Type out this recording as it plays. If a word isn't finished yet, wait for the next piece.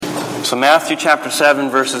So Matthew chapter 7,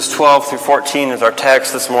 verses 12 through 14 is our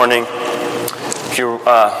text this morning. If you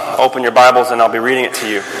open your Bibles, and I'll be reading it to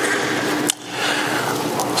you.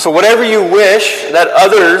 So whatever you wish that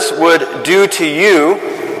others would do to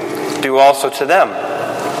you, do also to them.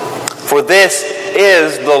 For this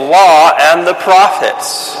is the law and the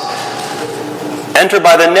prophets. Enter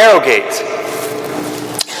by the narrow gate.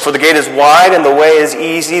 For the gate is wide and the way is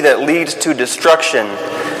easy that leads to destruction,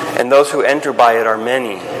 and those who enter by it are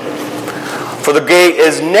many. For the gate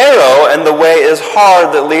is narrow and the way is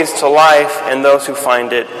hard that leads to life, and those who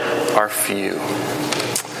find it are few.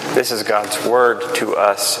 This is God's word to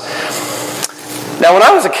us. Now, when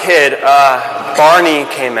I was a kid, Barney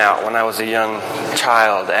came out when I was a young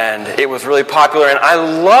child, and it was really popular, and I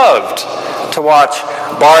loved to watch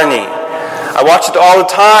Barney. I watched it all the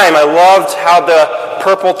time. I loved how the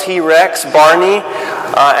purple T-Rex, Barney,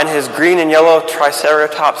 and his green and yellow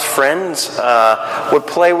Triceratops friends would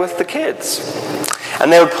play with the kids.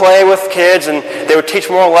 And they would play with kids, and they would teach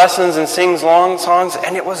moral lessons and sing long songs,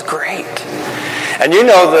 and it was great. And you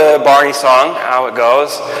know the Barney song, how it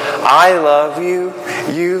goes. I love you,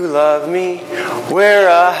 you love me, we're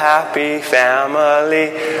a happy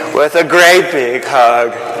family, with a great big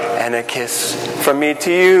hug and a kiss from me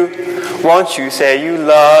to you. Won't you say you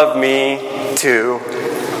love me too?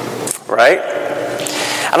 Right?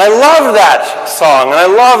 And I love that song, and I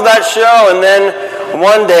love that show. And then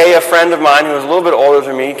one day, a friend of mine who was a little bit older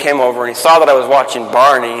than me came over, and he saw that I was watching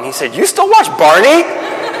Barney, and he said, "You still watch Barney?"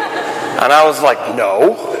 And I was like,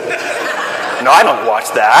 No, I don't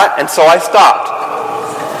watch that. And so I stopped.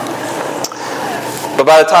 But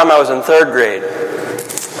by the time I was in third grade,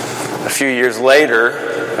 a few years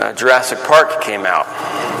later, Jurassic Park came out.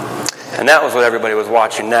 And that was what everybody was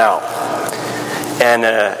watching now. And,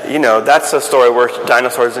 that's a story where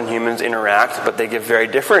dinosaurs and humans interact, but they give very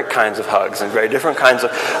different kinds of hugs and very different kinds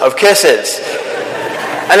of kisses.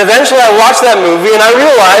 And eventually I watched that movie, and I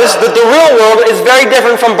realized that the real world is very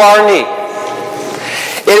different from Barney.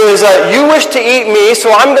 It is, you wish to eat me,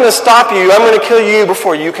 so I'm going to stop you. I'm going to kill you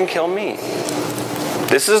before you can kill me.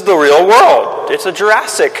 This is the real world. It's a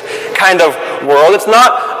Jurassic kind of world. It's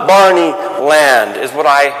not Barney land, is what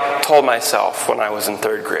I told myself when I was in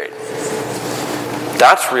third grade.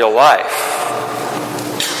 That's real life.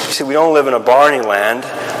 You see, we don't live in a Barney land.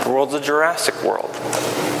 The world's a Jurassic world,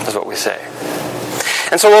 is what we say.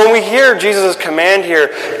 And so when we hear Jesus' command here,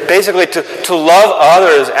 basically to love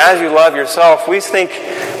others as you love yourself, we think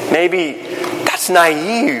maybe that's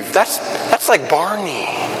naive. That's like Barney.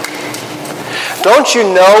 Don't you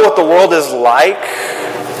know what the world is like?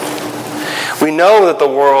 We know that the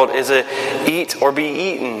world is a eat or be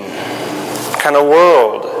eaten kind of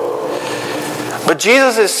world. But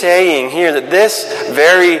Jesus is saying here that this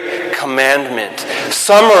very commandment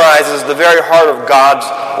summarizes the very heart of God's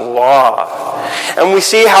law. And we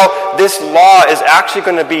see how this law is actually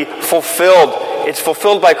going to be fulfilled. It's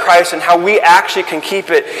fulfilled by Christ, and how we actually can keep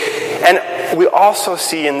it. And we also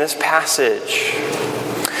see in this passage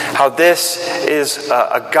how this is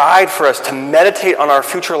a guide for us to meditate on our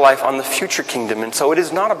future life, on the future kingdom. And so it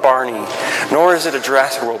is not a Barney, nor is it a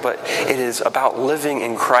Jurassic World, but it is about living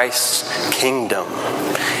in Christ's kingdom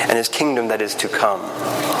and his kingdom that is to come.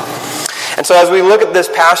 And so as we look at this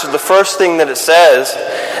passage, the first thing that it says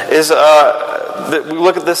is that we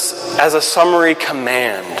look at this as a summary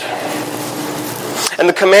command. And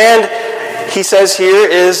the command, he says here,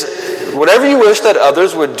 is whatever you wish that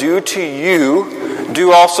others would do to you,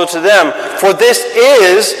 do also to them. For this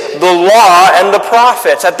is the law and the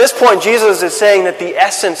prophets. At this point, Jesus is saying that the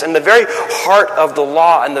essence and the very heart of the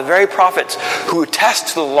law and the very prophets who attest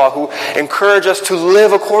to the law, who encourage us to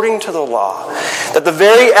live according to the law, that the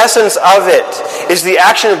very essence of it is the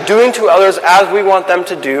action of doing to others as we want them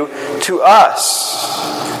to do to us.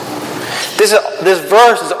 This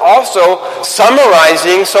verse is also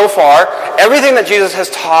summarizing so far everything that Jesus has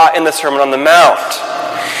taught in the Sermon on the Mount.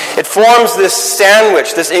 It forms this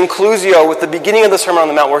sandwich, this inclusio with the beginning of the Sermon on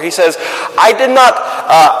the Mount, where he says, I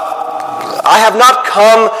have not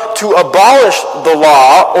come to abolish the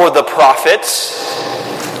law or the prophets,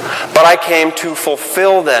 but I came to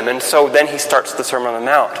fulfill them. And so then he starts the Sermon on the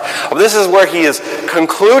Mount. This is where he is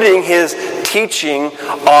concluding his teaching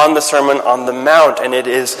on the Sermon on the Mount, and it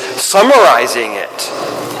is summarizing it.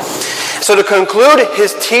 So to conclude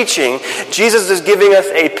his teaching, Jesus is giving us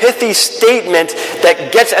a pithy statement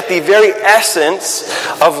that gets at the very essence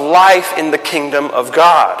of life in the kingdom of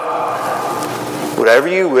God. Whatever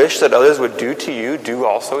you wish that others would do to you, do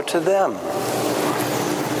also to them.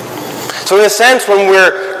 So in a sense, when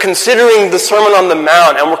we're considering the Sermon on the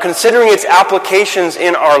Mount and we're considering its applications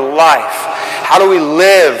in our life, how do we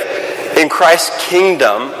live in Christ's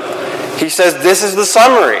kingdom? He says this is the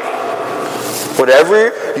summary.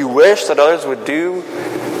 Whatever you wish that others would do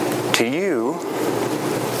to you,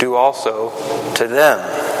 do also to them.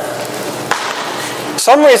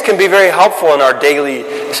 Summaries can be very helpful in our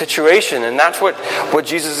daily situation, and that's what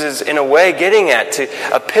Jesus is in a way getting at, to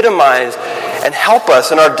epitomize and help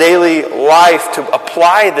us in our daily life to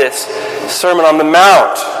apply this Sermon on the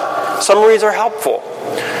Mount. Summaries are helpful.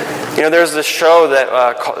 You know, there's this show that,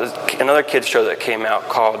 another kids show that came out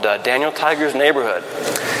called Daniel Tiger's Neighborhood.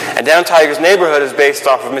 And Daniel Tiger's Neighborhood is based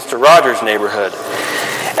off of Mr. Rogers' Neighborhood.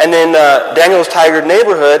 And in Daniel's Tiger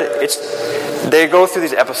Neighborhood, they go through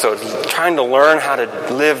these episodes trying to learn how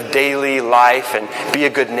to live daily life and be a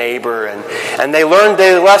good neighbor. And they learn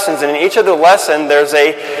daily lessons. And in each of the lessons, there's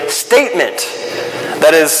a statement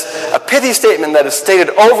that is a pithy statement that is stated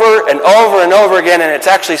over and over and over again, and it's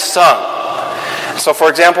actually sung. So, for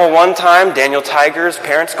example, one time, Daniel Tiger's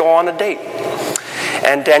parents go on a date.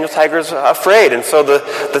 And Daniel Tiger's afraid. And so the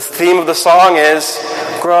theme of the song is,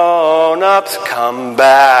 grown-ups, come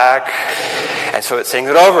back. And so it sings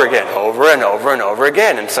it over again, over and over and over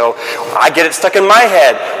again. And so I get it stuck in my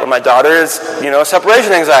head when my daughter is,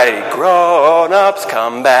 separation anxiety. Grown-ups,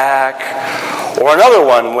 come back. Or another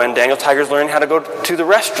one, when Daniel Tiger's learning how to go to the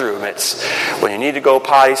restroom. It's, when you need to go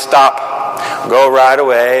potty, stop, go right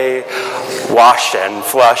away, wash and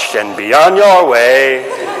flush and be on your way.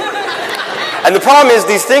 And the problem is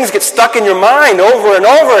these things get stuck in your mind over and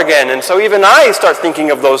over again. And so even I start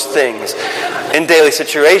thinking of those things in daily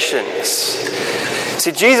situations.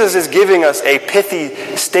 See, Jesus is giving us a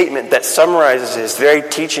pithy statement that summarizes his very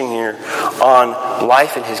teaching here on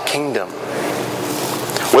life in his kingdom.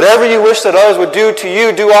 Whatever you wish that others would do to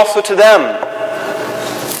you, do also to them.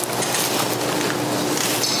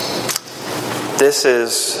 This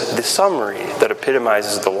is the summary that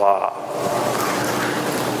epitomizes the law.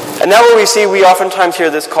 And now what we see, we oftentimes hear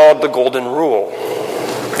this called the golden rule.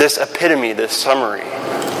 This epitome, this summary.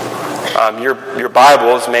 Your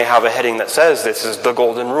Bibles may have a heading that says this is the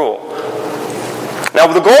golden rule. Now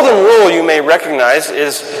the golden rule, you may recognize,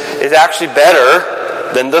 is actually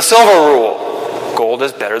better than the silver rule. Gold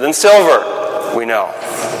is better than silver, we know,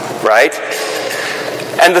 right?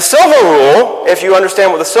 And the silver rule, if you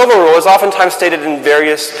understand what the silver rule is, oftentimes stated in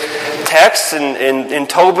various texts. In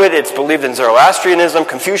Tobit, it's believed in Zoroastrianism,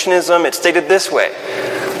 Confucianism. It's stated this way.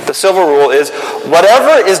 The silver rule is,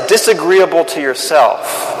 whatever is disagreeable to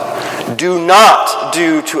yourself, do not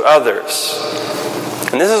do to others.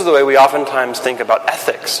 And this is the way we oftentimes think about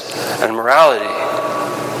ethics and morality,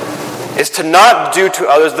 is to not do to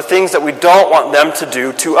others the things that we don't want them to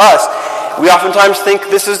do to us. We oftentimes think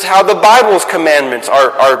this is how the Bible's commandments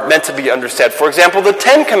are meant to be understood. For example, the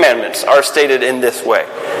 10 Commandments are stated in this way.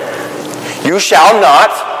 You shall not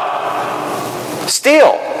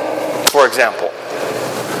steal, for example.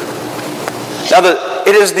 Now,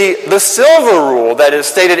 it is the silver rule that is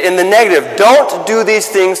stated in the negative. Don't do these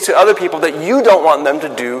things to other people that you don't want them to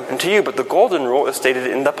do to you. But the golden rule is stated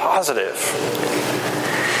in the positive.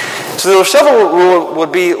 So the silver rule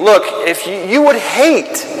would be, look, if you would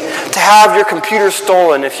hate to have your computer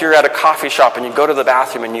stolen if you're at a coffee shop and you go to the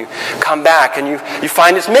bathroom and you come back and you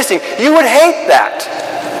find it's missing. You would hate that.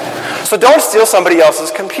 So don't steal somebody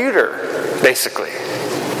else's computer, basically.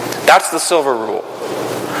 That's the silver rule.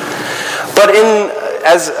 But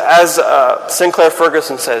as Sinclair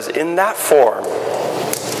Ferguson says, in that form,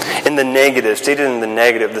 in the negative, stated in the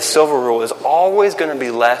negative, the silver rule is always going to be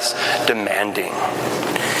less demanding.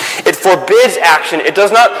 It forbids action. It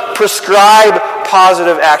does not prescribe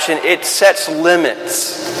positive action. It sets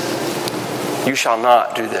limits. You shall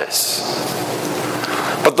not do this.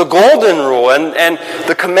 But the golden rule and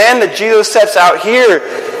the command that Jesus sets out here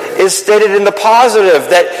is stated in the positive,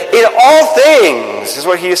 that in all things, is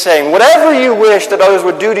what he is saying, whatever you wish that others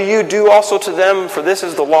would do to you, do also to them, for this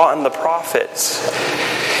is the law and the prophets.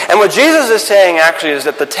 And what Jesus is saying actually is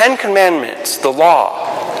that the 10 Commandments, the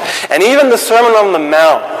law, and even the Sermon on the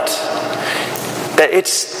Mount, that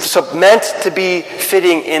it's meant to be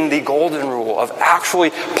fitting in the golden rule of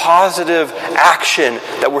actually positive action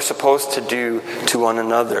that we're supposed to do to one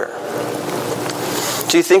another.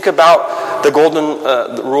 Do you think about the golden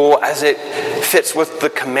rule as it fits with the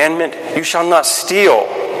commandment, you shall not steal?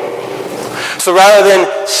 So rather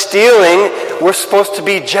than stealing, we're supposed to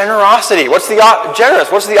be generosity. What's the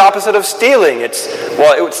generous? What's the opposite of stealing?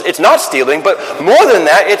 It's not stealing, but more than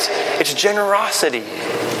that, it's generosity.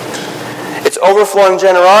 It's overflowing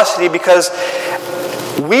generosity because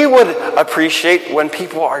we would appreciate when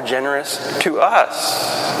people are generous to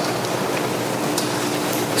us.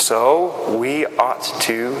 So we ought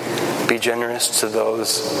to be generous to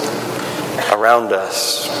those around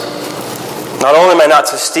us. Not only am I not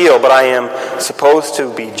to steal, but I am supposed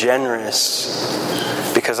to be generous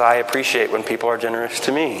because I appreciate when people are generous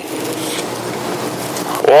to me.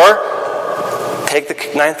 Or, take the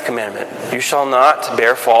 9th commandment. You shall not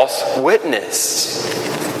bear false witness.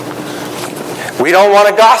 We don't want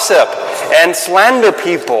to gossip and slander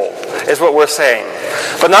people, is what we're saying.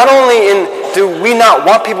 But not only do we not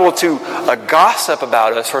want people to gossip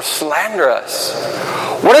about us or slander us,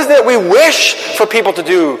 what is it that we wish for people to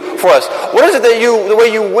do for us? What is it that the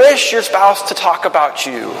way you wish your spouse to talk about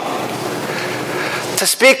you? To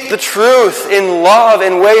speak the truth in love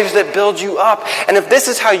in ways that build you up. And if this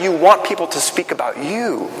is how you want people to speak about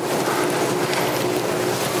you,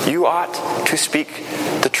 you ought to speak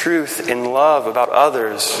the truth in love about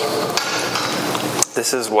others.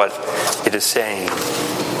 This is what it is saying.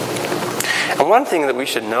 And one thing that we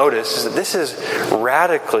should notice is that this is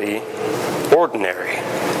radically ordinary.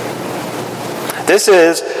 This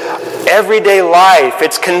is everyday life.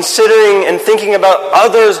 It's considering and thinking about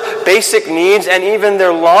others' basic needs and even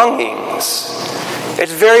their longings.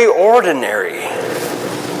 It's very ordinary.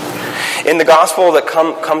 In the gospel that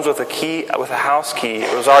comes with a house key,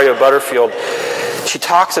 Rosaria Butterfield, she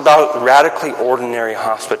talks about radically ordinary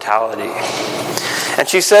hospitality. And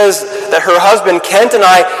she says that her husband, Kent, and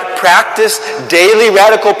I practice daily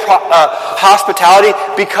radical hospitality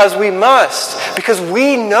because we must. Because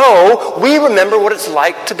we remember what it's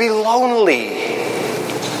like to be lonely.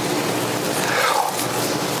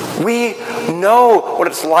 We know what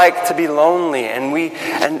it's like to be lonely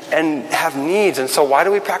and have needs. And so why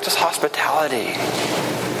do we practice hospitality?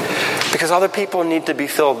 Because other people need to be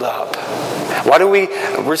filled up. Why do we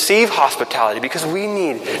receive hospitality? Because we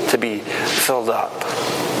need to be filled up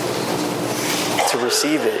to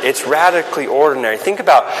receive it. It's radically ordinary. Think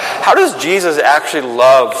about, how does Jesus actually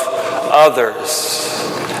love others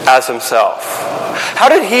as himself? How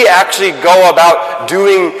did he actually go about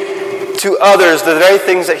doing to others the very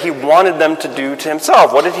things that he wanted them to do to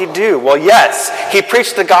himself? What did he do? Well, yes, he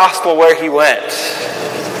preached the gospel where he went.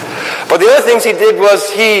 But the other things he did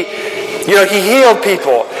was he healed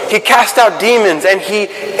people, he cast out demons, and he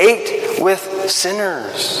ate with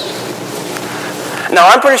sinners. Now,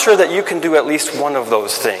 I'm pretty sure that you can do at least one of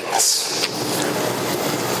those things.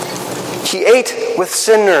 He ate with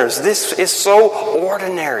sinners. This is so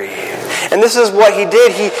ordinary. And this is what he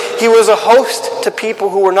did. He was a host to people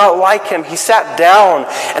who were not like him. He sat down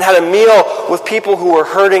and had a meal with people who were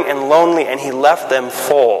hurting and lonely, and he left them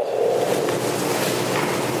full.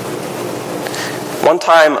 One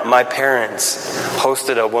time, my parents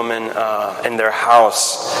hosted a woman in their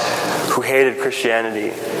house who hated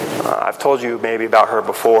Christianity. I've told you maybe about her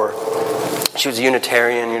before. She was a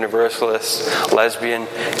Unitarian, Universalist, lesbian,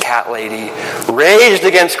 cat lady, raged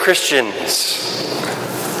against Christians.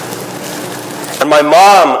 And my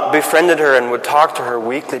mom befriended her and would talk to her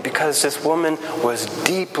weekly because this woman was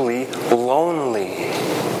deeply lonely.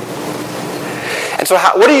 And so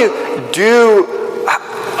what do you do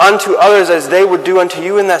unto others as they would do unto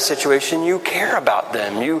you in that situation? You care about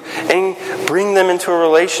them. You bring them into a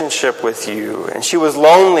relationship with you. And she was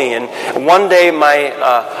lonely. And one day my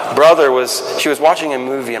she was watching a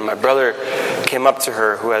movie, and my brother came up to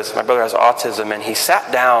her, my brother has autism, and he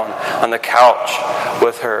sat down on the couch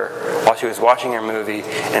with her while she was watching her movie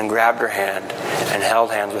and grabbed her hand and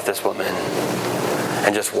held hands with this woman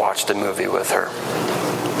and just watched the movie with her.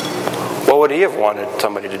 What would he have wanted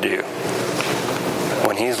somebody to do?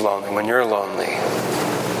 When he's lonely, when you're lonely,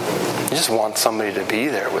 you just want somebody to be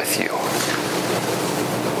there with you.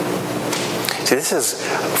 See, this is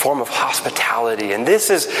a form of hospitality, and this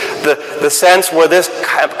is the sense where this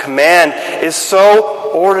command is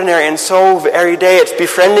so ordinary and so everyday. It's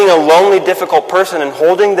befriending a lonely, difficult person and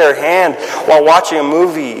holding their hand while watching a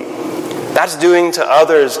movie. That's doing to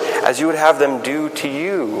others as you would have them do to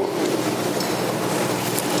you.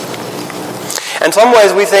 In some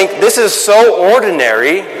ways, we think this is so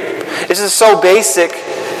ordinary, this is so basic.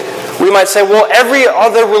 We might say, well, every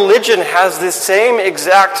other religion has this same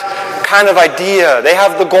exact kind of idea. They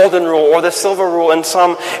have the golden rule or the silver rule in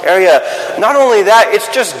some area. Not only that, it's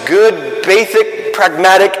just good, basic,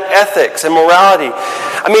 pragmatic ethics and morality.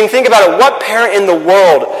 I mean, think about it. What parent in the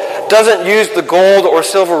world doesn't use the gold or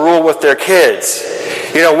silver rule with their kids?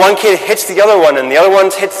 You know, one kid hits the other one, and the other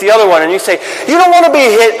one hits the other one, and you say, you don't want to be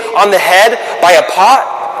hit on the head by a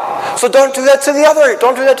pot, so don't do that to the other.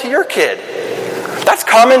 Don't do that to your kid. That's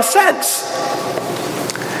common sense.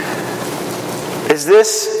 Is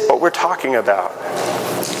this what we're talking about?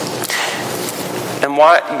 And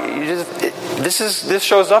why? This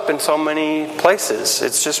shows up in so many places.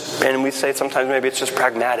 It's just, and we say sometimes maybe it's just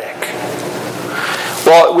pragmatic.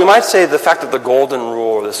 Well, we might say the fact that the golden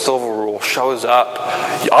rule or the silver rule shows up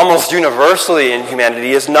almost universally in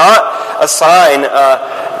humanity is not a sign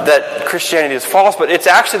that Christianity is false, but it's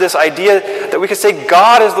actually this idea that we could say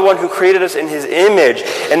God is the one who created us in His image,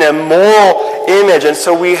 in a moral image. And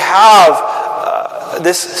so we have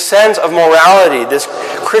this sense of morality, this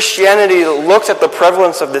Christianity that looks at the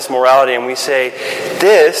prevalence of this morality and we say,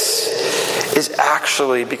 this is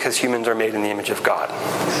actually because humans are made in the image of God.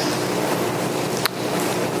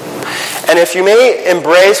 And if you may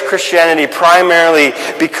embrace Christianity primarily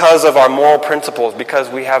because of our moral principles, because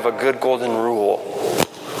we have a good golden rule,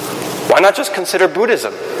 why not just consider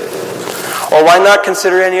Buddhism? Or why not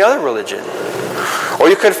consider any other religion? Or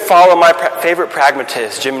you could follow my favorite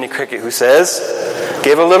pragmatist, Jiminy Cricket, who says,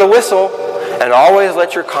 give a little whistle and always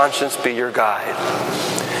let your conscience be your guide.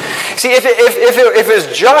 See, if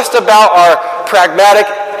it's just about our pragmatic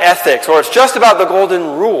ethics, or it's just about the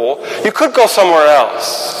golden rule, you could go somewhere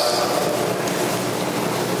else.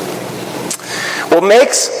 What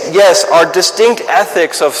makes, yes, our distinct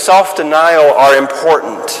ethics of self-denial are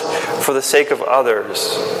important for the sake of others.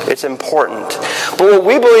 It's important. But what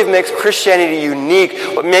we believe makes Christianity unique,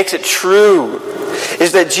 what makes it true,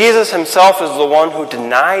 is that Jesus himself is the one who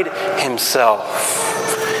denied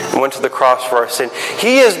himself and went to the cross for our sin.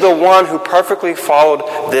 He is the one who perfectly followed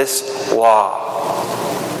this law.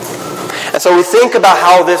 And so we think about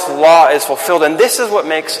how this law is fulfilled, and this is what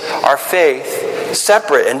makes our faith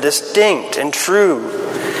separate and distinct and true.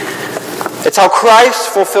 It's how Christ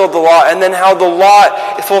fulfilled the law, and then how the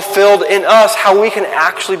law is fulfilled in us, how we can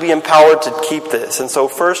actually be empowered to keep this. And so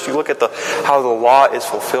first you look at how the law is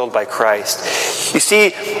fulfilled by Christ. You see,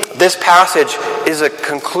 this passage is a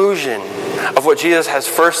conclusion of what Jesus has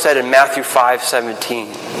first said in Matthew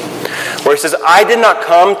 5:17, where he says, I did not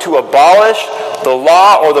come to abolish the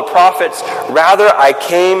law or the prophets, rather I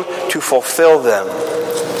came to fulfill them.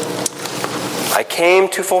 I came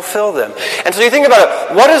to fulfill them. And so you think about it,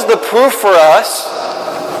 what is the proof for us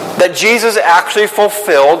that Jesus actually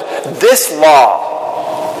fulfilled this law?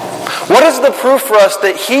 What is the proof for us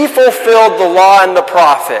that he fulfilled the law and the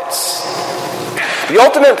prophets? The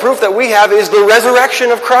ultimate proof that we have is the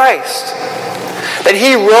resurrection of Christ. That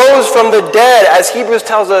he rose from the dead, as Hebrews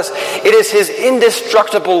tells us, it is his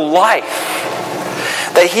indestructible life.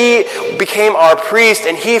 That he became our priest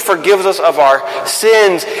and he forgives us of our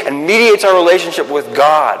sins and mediates our relationship with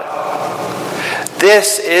God.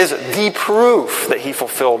 This is the proof that he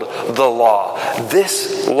fulfilled the law.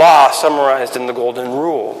 This law summarized in the Golden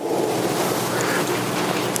Rule.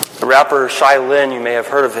 The rapper Shai Linne, you may have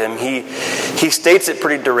heard of him, he states it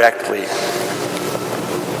pretty directly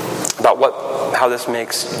about how this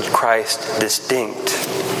makes Christ distinct.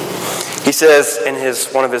 He says in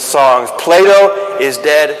one of his songs, Plato is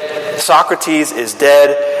dead, Socrates is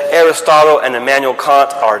dead, Aristotle and Immanuel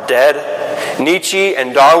Kant are dead, Nietzsche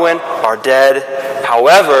and Darwin are dead.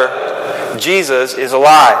 However, Jesus is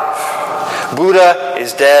alive. Buddha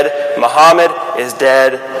is dead, Muhammad is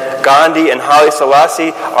dead, Gandhi and Haile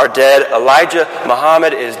Selassie are dead, Elijah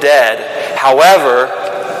Muhammad is dead. However,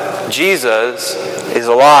 Jesus is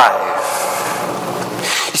alive.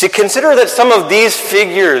 You see, consider that some of these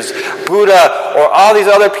figures, Buddha or all these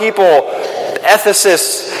other people,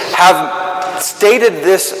 ethicists, have stated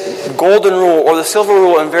this golden rule or the silver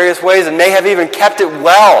rule in various ways and may have even kept it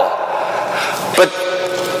well. But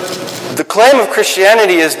the claim of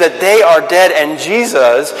Christianity is that they are dead and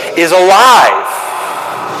Jesus is alive.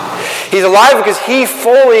 He's alive because he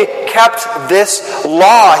fully kept this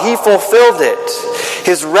law. He fulfilled it.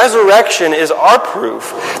 His resurrection is our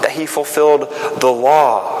proof that he fulfilled the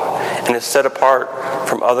law and is set apart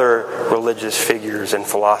from other religious figures and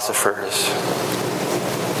philosophers.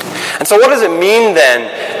 And so what does it mean then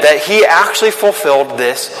that he actually fulfilled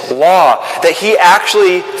this law? That he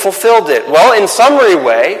actually fulfilled it? Well, in summary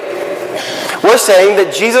way, we're saying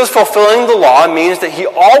that Jesus fulfilling the law means that he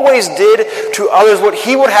always did to others what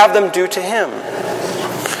he would have them do to him.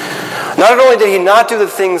 Not only did he not do the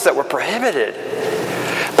things that were prohibited,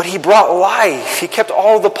 but he brought life. He kept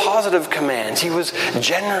all the positive commands. He was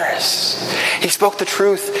generous. He spoke the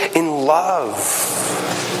truth in love.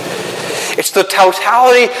 It's the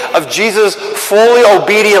totality of Jesus' fully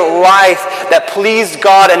obedient life that pleased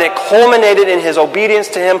God, and it culminated in his obedience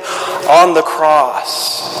to him on the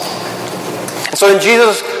cross. And so in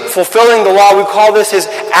Jesus fulfilling the law, we call this his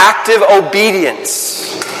active obedience.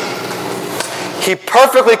 He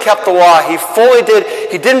perfectly kept the law. He fully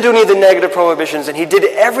did. He didn't do any of the negative prohibitions, and he did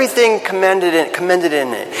everything commended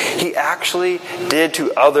in it. He actually did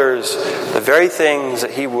to others the very things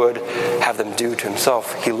that he would have them do to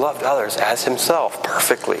himself. He loved others as himself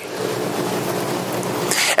perfectly.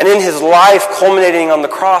 And in his life culminating on the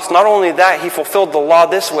cross, not only that, he fulfilled the law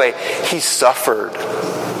this way. He suffered.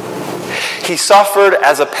 He suffered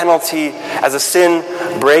as a penalty, as a sin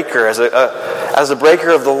breaker, as a breaker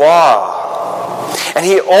of the law. And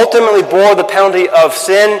he ultimately bore the penalty of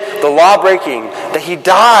sin, the law breaking, that he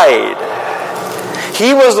died.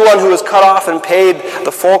 He was the one who was cut off and paid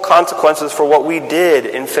the full consequences for what we did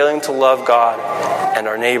in failing to love God and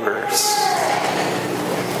our neighbors.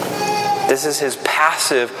 This is his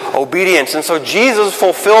passive obedience. And so Jesus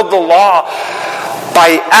fulfilled the law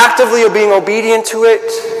by actively being obedient to it,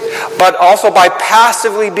 but also by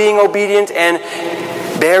passively being obedient and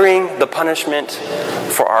bearing the punishment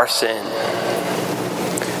for our sin.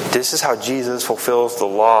 This is how Jesus fulfills the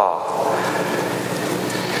law.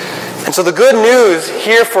 And so the good news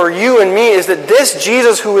here for you and me is that this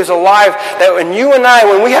Jesus who is alive, that when you and I,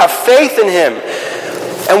 when we have faith in him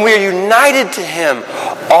and we are united to him,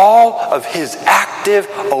 all of his active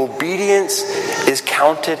obedience is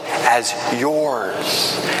counted as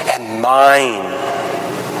yours and mine.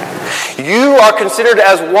 You are considered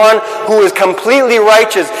as one who is completely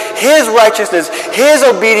righteous. His righteousness, his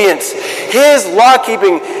obedience, his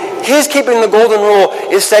law-keeping, his keeping the golden rule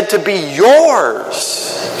is said to be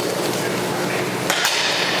yours.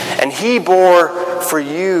 And he bore for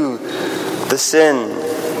you the sin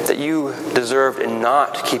that you deserved in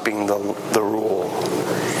not keeping the rule.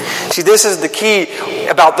 See, this is the key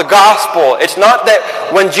about the gospel. It's not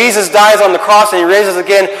that when Jesus dies on the cross and he raises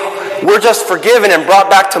again, we're just forgiven and brought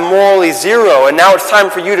back to morally zero, and now it's time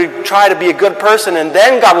for you to try to be a good person, and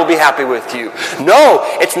then God will be happy with you. No,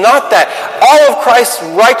 it's not that. All of Christ's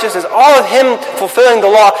righteousness, all of him fulfilling the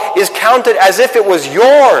law is counted as if it was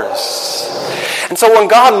yours. And so when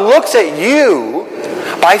God looks at you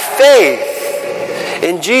by faith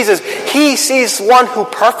in Jesus, he sees one who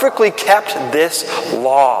perfectly kept this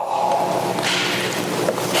law.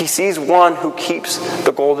 He sees one who keeps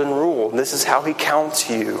the golden rule. This is how he counts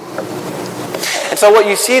you. And so what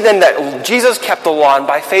you see then, that Jesus kept the law, and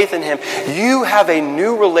by faith in him, you have a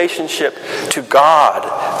new relationship to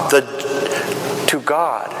God. To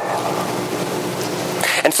God.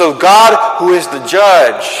 And so God, who is the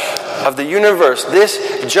judge of the universe,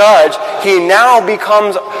 this judge, he now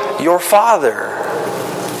becomes your Father.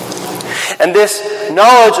 And this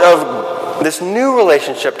knowledge of this new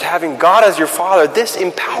relationship to having God as your Father, this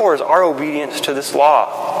empowers our obedience to this law.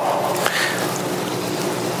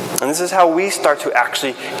 And this is how we start to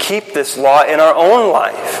actually keep this law in our own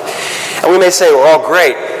life. And we may say, well,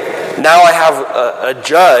 great, now I have a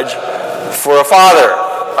judge for a father.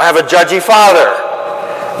 I have a judgy father.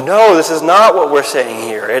 No, this is not what we're saying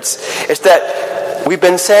here. It's that we've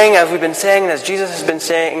been saying, and as Jesus has been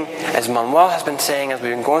saying, as Manuel has been saying, as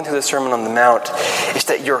we've been going through the Sermon on the Mount, is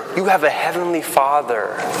that you have a heavenly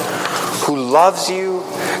Father who loves you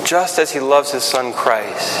just as he loves his Son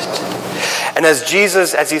Christ. And as he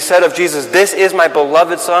said of Jesus, this is my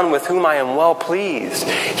beloved Son with whom I am well pleased.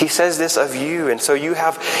 He says this of you. And so you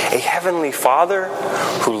have a heavenly Father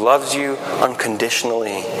who loves you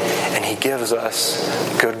unconditionally. And he gives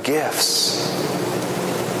us good gifts.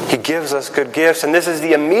 He gives us good gifts. And this is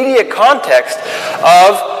the immediate context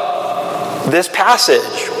of this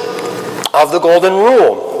passage of the Golden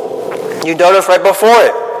Rule. You notice right before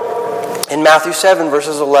it, in Matthew 7,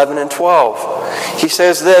 verses 11 and 12. He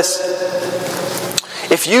says this,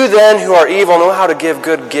 if you then who are evil know how to give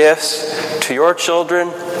good gifts to your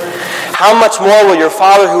children, how much more will your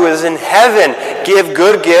Father who is in heaven give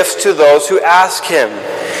good gifts to those who ask him?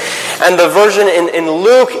 And the version in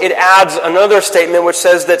Luke, it adds another statement which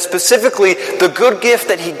says that specifically the good gift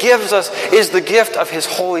that he gives us is the gift of his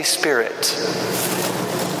Holy Spirit.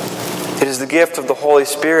 It is the gift of the Holy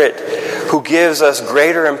Spirit who gives us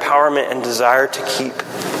greater empowerment and desire to keep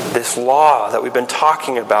this law that we've been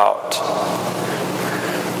talking about.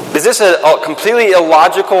 Is this a completely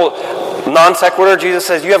illogical non sequitur? Jesus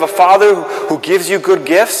says you have a Father who gives you good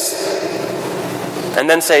gifts, and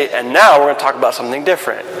then say, and now we're going to talk about something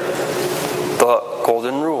different. The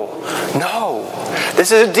golden rule. No.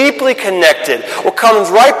 This is deeply connected. What comes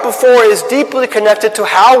right before is deeply connected to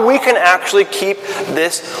how we can actually keep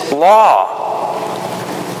this law.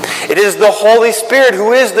 It is the Holy Spirit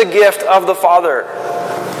who is the gift of the Father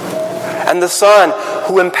and the Son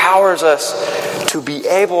who empowers us to be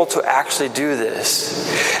able to actually do this.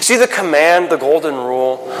 See the command, the golden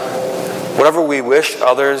rule, whatever we wish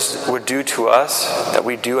others would do to us, that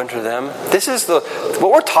we do unto them.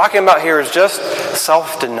 What we're talking about here is just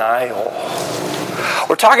self-denial.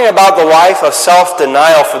 We're talking about the life of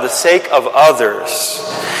self-denial for the sake of others.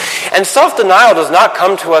 And self-denial does not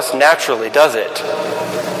come to us naturally, does it?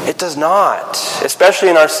 It does not, especially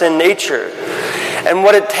in our sin nature. And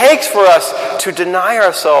what it takes for us to deny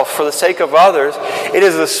ourselves for the sake of others, it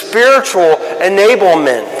is the spiritual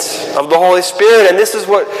enablement of the Holy Spirit. And this is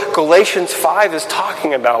what Galatians 5 is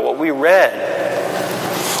talking about, what we read.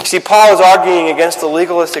 You see, Paul is arguing against the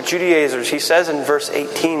legalistic Judaizers. He says in verse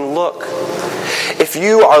 18, look, if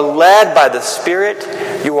you are led by the Spirit,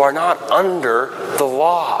 you are not under the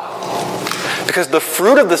law. Because the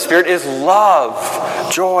fruit of the Spirit is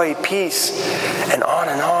love, joy, peace, and on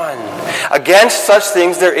and on. Against such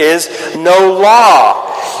things there is no law.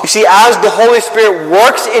 You see, as the Holy Spirit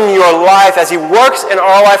works in your life, as He works in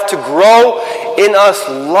our life to grow in us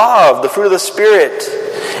love, the fruit of the Spirit,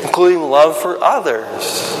 including love for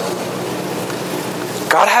others,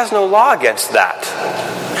 God has no law against that.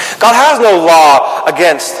 God has no law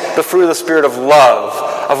against the fruit of the Spirit of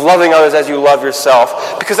loving others as you love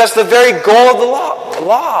yourself, because that's the very goal of the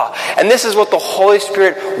law. And this is what the Holy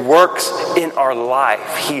Spirit works in our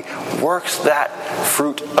life. He works that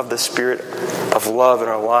fruit of the Spirit of love in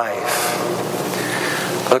our life.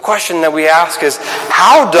 The question that we ask is,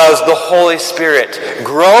 how does the Holy Spirit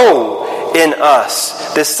grow in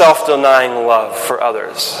us this self-denying love for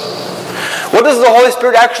others? What does the Holy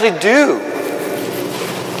Spirit actually do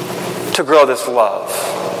to grow this love?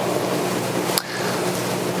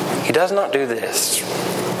 He does not do this.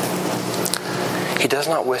 He does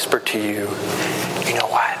not whisper to you, you know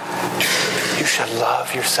what? You should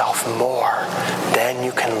love yourself more. Then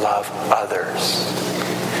you can love others.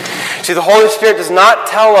 See, the Holy Spirit does not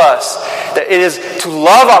tell us that it is to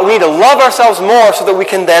love. We need to love ourselves more so that we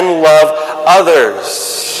can then love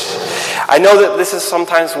others. I know that this is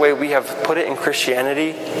sometimes the way we have put it in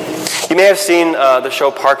Christianity. You may have seen the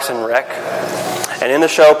show Parks and Rec. And in the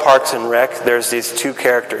show Parks and Rec, there's these two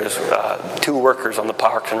characters, two workers on the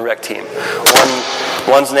Parks and Rec team.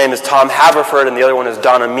 One's name is Tom Haverford, and the other one is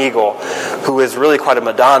Donna Meagle, who is really quite a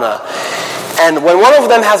Madonna. And when one of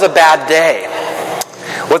them has a bad day,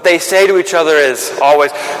 what they say to each other is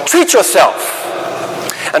always, treat yourself.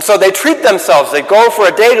 And so they treat themselves. They go for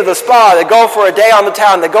a day to the spa. They go for a day on the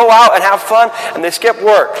town. They go out and have fun, and they skip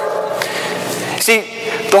work. See,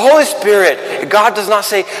 the Holy Spirit, God does not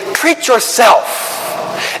say, treat yourself.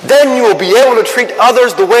 Then you will be able to treat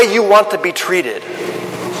others the way you want to be treated.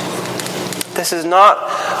 This is not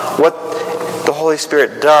what the Holy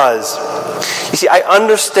Spirit does. You see, I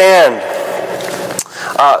understand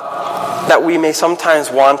that we may sometimes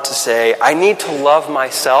want to say, I need to love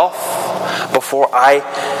myself before I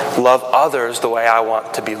love others the way I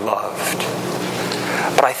want to be loved.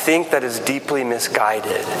 But I think that is deeply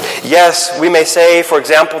misguided. Yes, we may say, for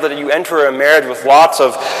example, that you enter a marriage with lots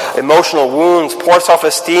of emotional wounds, poor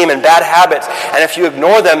self-esteem, and bad habits, and if you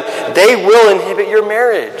ignore them, they will inhibit your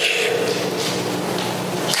marriage.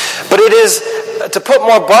 But it is, to put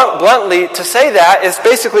more bluntly, to say that is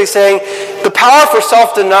basically saying the power for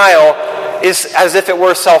self-denial is as if it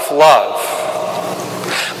were self-love.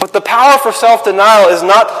 But the power for self-denial is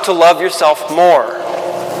not to love yourself more.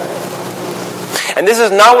 And this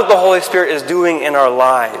is not what the Holy Spirit is doing in our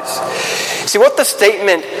lives. See, what the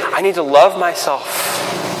statement, I need to love myself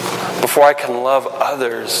before I can love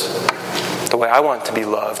others the way I want to be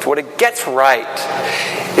loved, what it gets right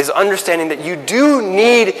is understanding that you do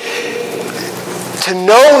need to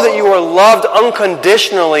know that you are loved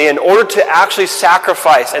unconditionally in order to actually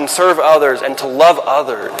sacrifice and serve others and to love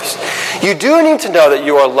others. You do need to know that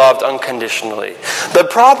you are loved unconditionally. The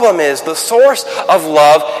problem is the source of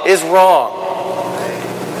love is wrong.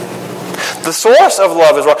 The source of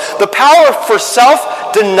love is wrong. The power for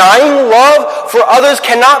self-denying love for others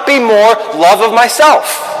cannot be more love of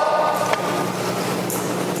myself.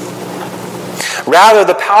 Rather,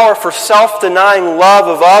 the power for self-denying love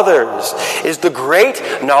of others is the great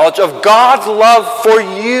knowledge of God's love for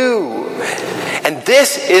you. And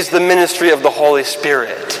this is the ministry of the Holy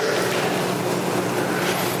Spirit.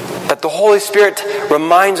 That the Holy Spirit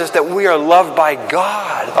reminds us that we are loved by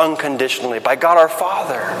God unconditionally, by God our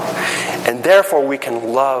Father. And therefore we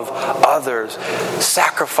can love others,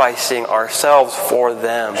 sacrificing ourselves for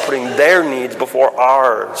them, putting their needs before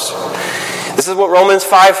ours. This is what Romans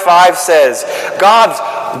 5:5 says.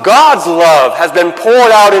 God's love has been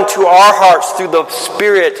poured out into our hearts through the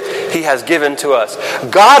Spirit He has given to us.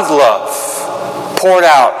 God's love poured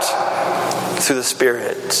out through the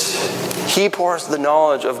Spirit. He pours the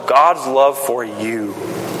knowledge of God's love for you.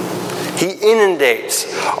 He inundates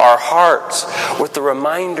our hearts with the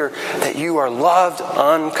reminder that you are loved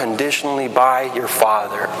unconditionally by your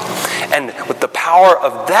Father. And with the power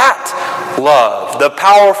of that love, the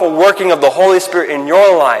powerful working of the Holy Spirit in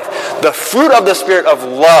your life, the fruit of the Spirit of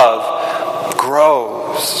love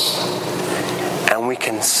grows. And we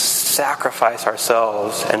can sacrifice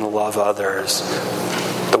ourselves and love others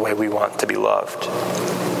the way we want to be loved.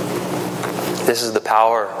 This is the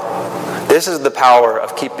power. This is the power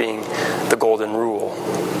of keeping the golden rule.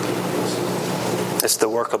 It's the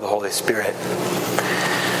work of the Holy Spirit.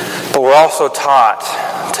 But we're also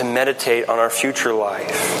taught to meditate on our future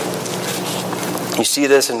life. You see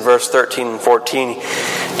this in verse 13 and 14.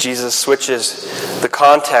 Jesus switches the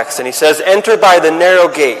context and he says, "Enter by the narrow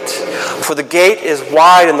gate, for the gate is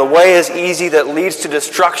wide and the way is easy that leads to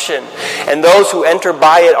destruction, and those who enter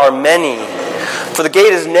by it are many. For the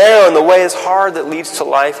gate is narrow and the way is hard that leads to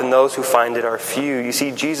life, and those who find it are few." You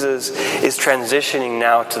see, Jesus is transitioning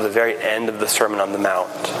now to the very end of the Sermon on the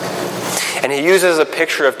Mount. And he uses a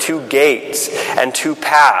picture of two gates and two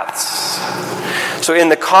paths. So in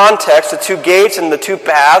the context, the two gates and the two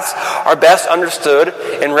paths are best understood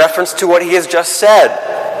in reference to what he has just said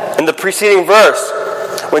in the preceding verse,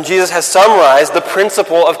 when Jesus has summarized the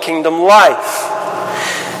principle of kingdom life.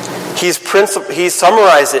 He's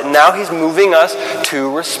summarized it, and now he's moving us to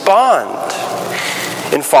respond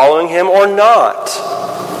in following him or not.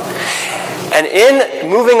 And in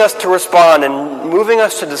moving us to respond and moving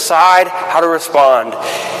us to decide how to respond,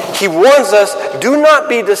 he warns us, do not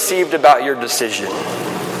be deceived about your decision.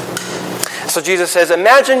 So Jesus says,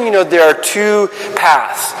 imagine, there are two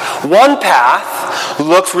paths. One path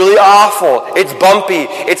looks really awful. It's bumpy.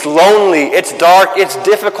 It's lonely. It's dark. It's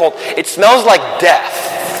difficult. It smells like death.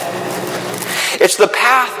 It's the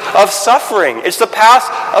path of suffering. It's the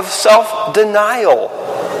path of self-denial.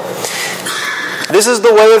 This is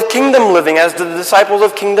the way of kingdom living as the disciples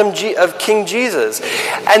of King Jesus.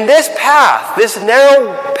 And this path, this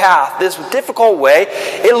narrow path, this difficult way,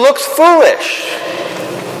 it looks foolish.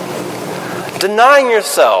 Denying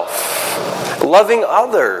yourself, loving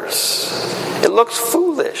others, it looks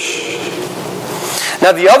foolish.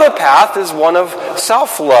 Now the other path is one of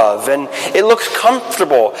self-love, and it looks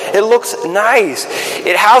comfortable. It looks nice.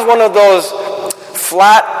 It has one of those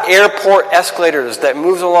flat airport escalators that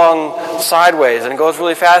moves along sideways and it goes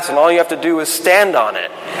really fast, and all you have to do is stand on it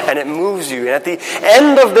and it moves you. And at the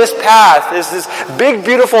end of this path is this big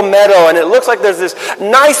beautiful meadow, and it looks like there's this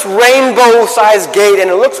nice rainbow sized gate, and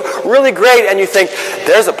it looks really great, and you think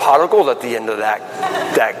there's a pot of gold at the end of that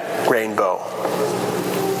rainbow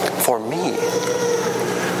for me.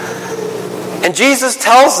 And Jesus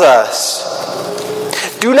tells us,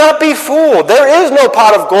 do not be fooled. There is no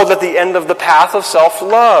pot of gold at the end of the path of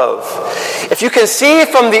self-love. If you can see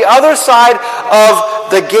from the other side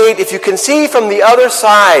of the gate, if you can see from the other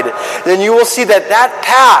side, then you will see that that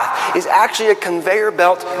path is actually a conveyor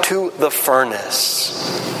belt to the furnace.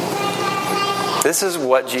 This is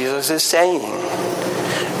what Jesus is saying.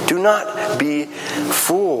 Do not be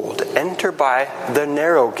fooled. Enter by the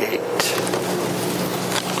narrow gate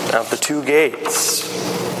of the two gates.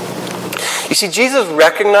 You see, Jesus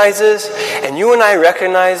recognizes, and you and I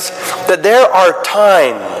recognize, that there are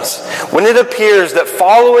times when it appears that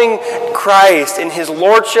following Christ in his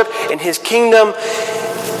lordship, in his kingdom,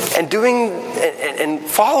 and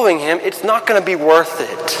following him, it's not going to be worth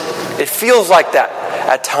it. It feels like that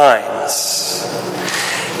at times.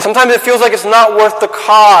 Sometimes it feels like it's not worth the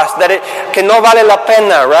cost, que no vale la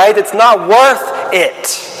pena, right? It's not worth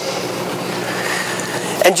it.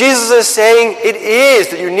 And Jesus is saying it is,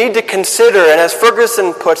 that you need to consider, and as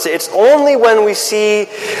Ferguson puts it, it's only when we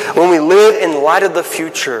live in light of the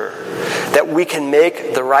future that we can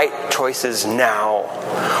make the right choices now.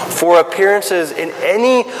 For appearances in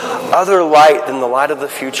any other light than the light of the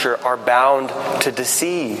future are bound to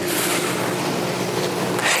deceive.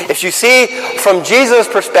 If you see from Jesus'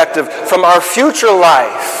 perspective, from our future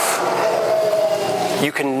life,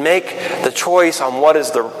 you can make the choice on what is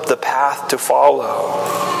the path to follow.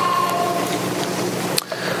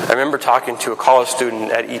 I remember talking to a college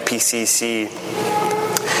student at EPCC,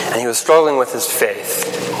 and he was struggling with his faith.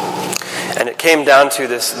 And it came down to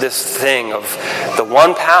this thing of the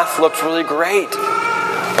one path looked really great,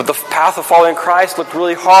 but the path of following Christ looked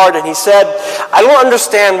really hard. And he said, I don't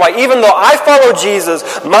understand why, even though I follow Jesus,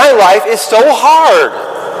 my life is so hard.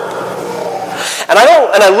 And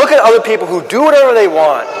I look at other people who do whatever they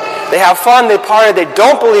want. They have fun, they party, they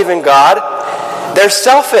don't believe in God. They're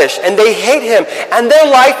selfish and they hate him, and their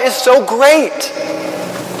life is so great.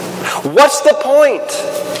 What's the point?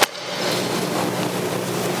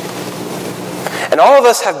 And all of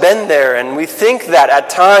us have been there, and we think that at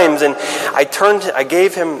times. And I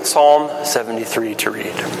gave him Psalm 73 to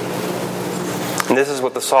read. And this is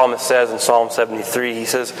what the psalmist says in Psalm 73. He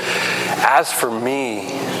says, as for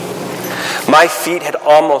me, my feet had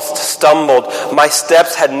almost stumbled. My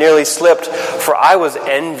steps had nearly slipped, for I was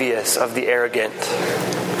envious of the arrogant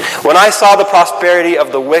When I saw the prosperity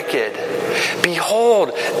of the wicked,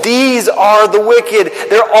 behold, these are the wicked.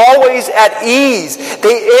 They're always at ease.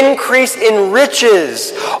 They increase in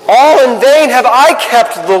riches. All in vain have I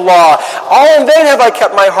kept the law. All in vain have I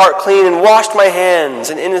kept my heart clean and washed my hands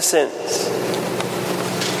in innocence.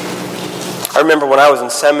 I remember when I was in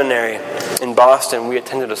seminary in Boston, we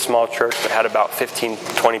attended a small church that had about 15,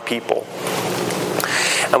 20 people.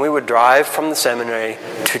 And we would drive from the seminary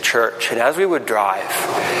to church. And as we would drive,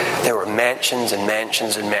 there were mansions and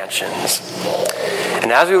mansions and mansions.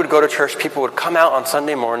 And as we would go to church, people would come out on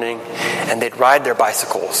Sunday morning and they'd ride their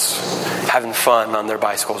bicycles, having fun on their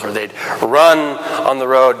bicycles, or they'd run on the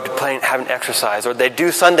road having exercise, or they'd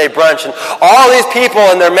do Sunday brunch. And all these people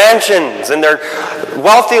in their mansions and their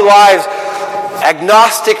wealthy lives,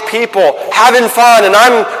 agnostic people, having fun, and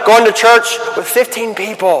I'm going to church with 15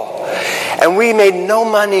 people. And we made no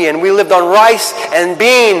money, and we lived on rice and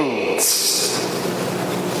beans.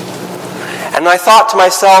 And I thought to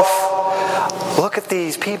myself, look at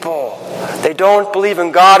these people. They don't believe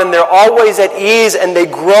in God, and they're always at ease, and they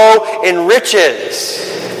grow in riches.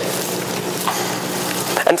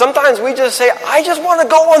 And sometimes we just say, I just want to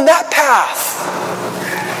go on that path.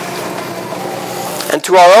 And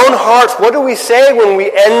to our own hearts, what do we say when we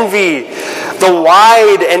envy the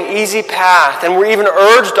wide and easy path, and we're even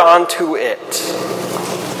urged onto it?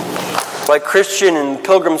 Like Christian in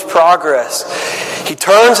Pilgrim's Progress, he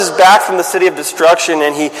turns his back from the city of destruction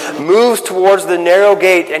and he moves towards the narrow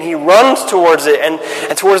gate and he runs towards it and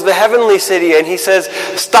towards the heavenly city, and he says,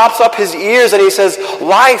 stops up his ears and he says,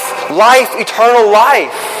 life, life, eternal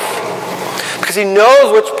life. Because he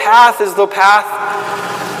knows which path is the path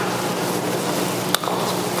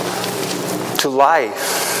to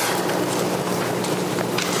life.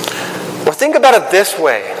 Or think about it this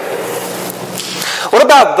way. What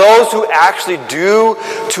about those who actually do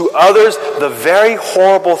to others the very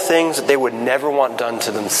horrible things that they would never want done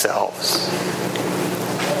to themselves?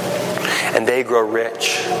 And they grow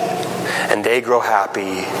rich, and they grow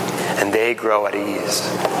happy, and they grow at ease.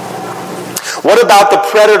 What about the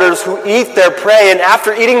predators who eat their prey, and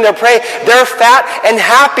after eating their prey, they're fat and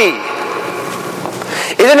happy?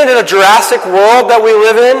 Isn't it a Jurassic world that we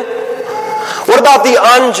live in? What about the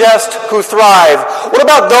unjust who thrive? What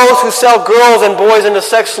about those who sell girls and boys into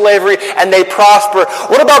sex slavery and they prosper?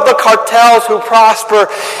 What about the cartels who prosper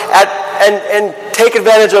and take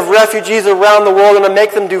advantage of refugees around the world and to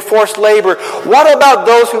make them do forced labor? What about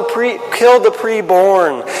those who kill the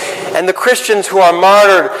preborn and the Christians who are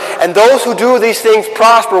martyred and those who do these things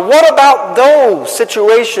prosper? What about those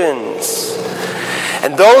situations?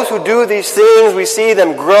 And those who do these things, we see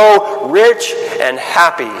them grow rich and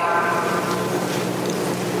happy.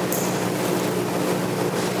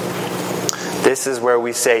 This is where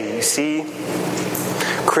we say, you see,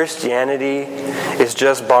 Christianity is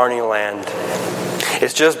just Barney Land.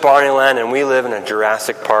 It's just Barney Land, and we live in a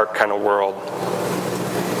Jurassic Park kind of world.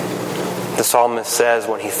 The psalmist says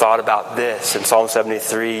when he thought about this in Psalm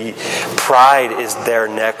 73, pride is their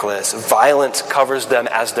necklace. Violence covers them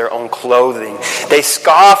as their own clothing. They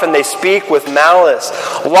scoff and they speak with malice.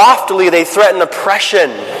 Loftily they threaten oppression.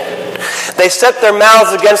 They set their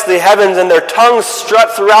mouths against the heavens and their tongues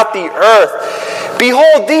strut throughout the earth.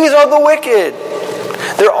 Behold, these are the wicked.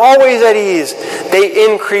 They're always at ease. They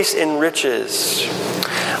increase in riches.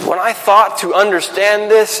 When I thought to understand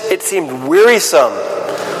this, it seemed wearisome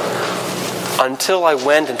until I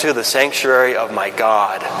went into the sanctuary of my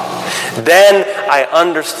God. Then I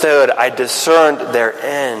understood, I discerned their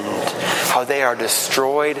end, how they are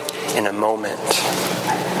destroyed in a moment.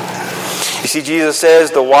 You see, Jesus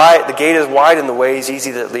says the gate is wide and the way is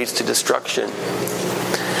easy that leads to destruction.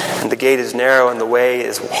 And the gate is narrow and the way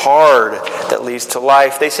is hard that leads to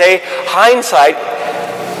life. They say hindsight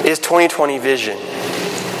is 20/20 vision.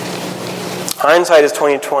 Hindsight is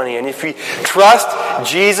 20/20. And if we trust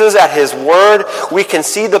Jesus at His word, we can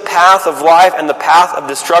see the path of life and the path of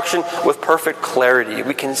destruction with perfect clarity.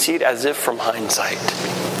 We can see it as if from hindsight.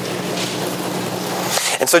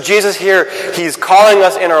 And so Jesus here, He's calling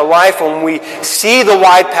us in our life when we see the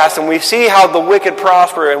wide path and we see how the wicked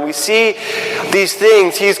prosper and we see these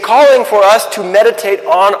things. He's calling for us to meditate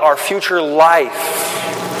on our future life.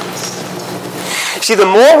 See, the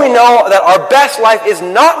more we know that our best life is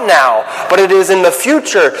not now, but it is in the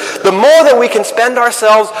future, the more that we can spend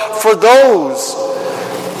ourselves for those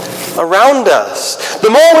around us. The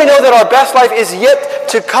more we know that our best life is yet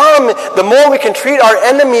to come, the more we can treat our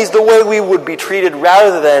enemies the way we would be treated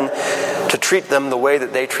rather than to treat them the way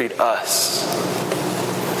that they treat us.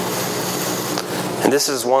 And this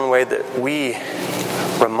is one way that we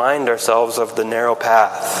remind ourselves of the narrow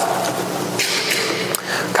path.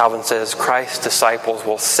 Calvin says, Christ's disciples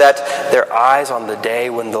will set their eyes on the day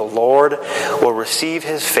when the Lord will receive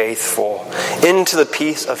his faithful into the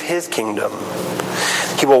peace of his kingdom.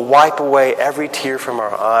 He will wipe away every tear from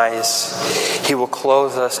our eyes. He will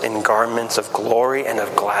clothe us in garments of glory and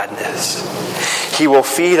of gladness. He will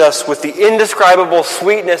feed us with the indescribable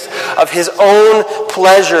sweetness of his own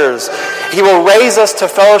pleasures. He will raise us to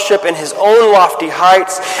fellowship in his own lofty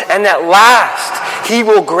heights. And at last, he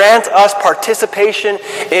will grant us participation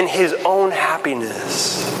in his own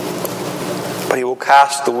happiness. But he will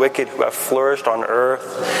cast the wicked who have flourished on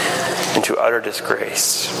earth into utter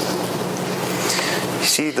disgrace. You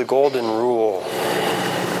see, the golden rule,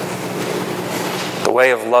 the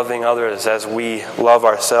way of loving others as we love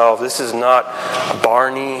ourselves, this is not a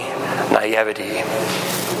Barney naivety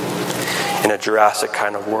in a Jurassic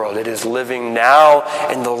kind of world. It is living now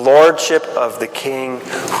in the lordship of the King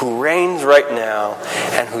who reigns right now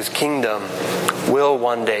and whose kingdom will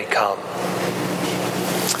one day come.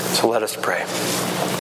 So let us pray.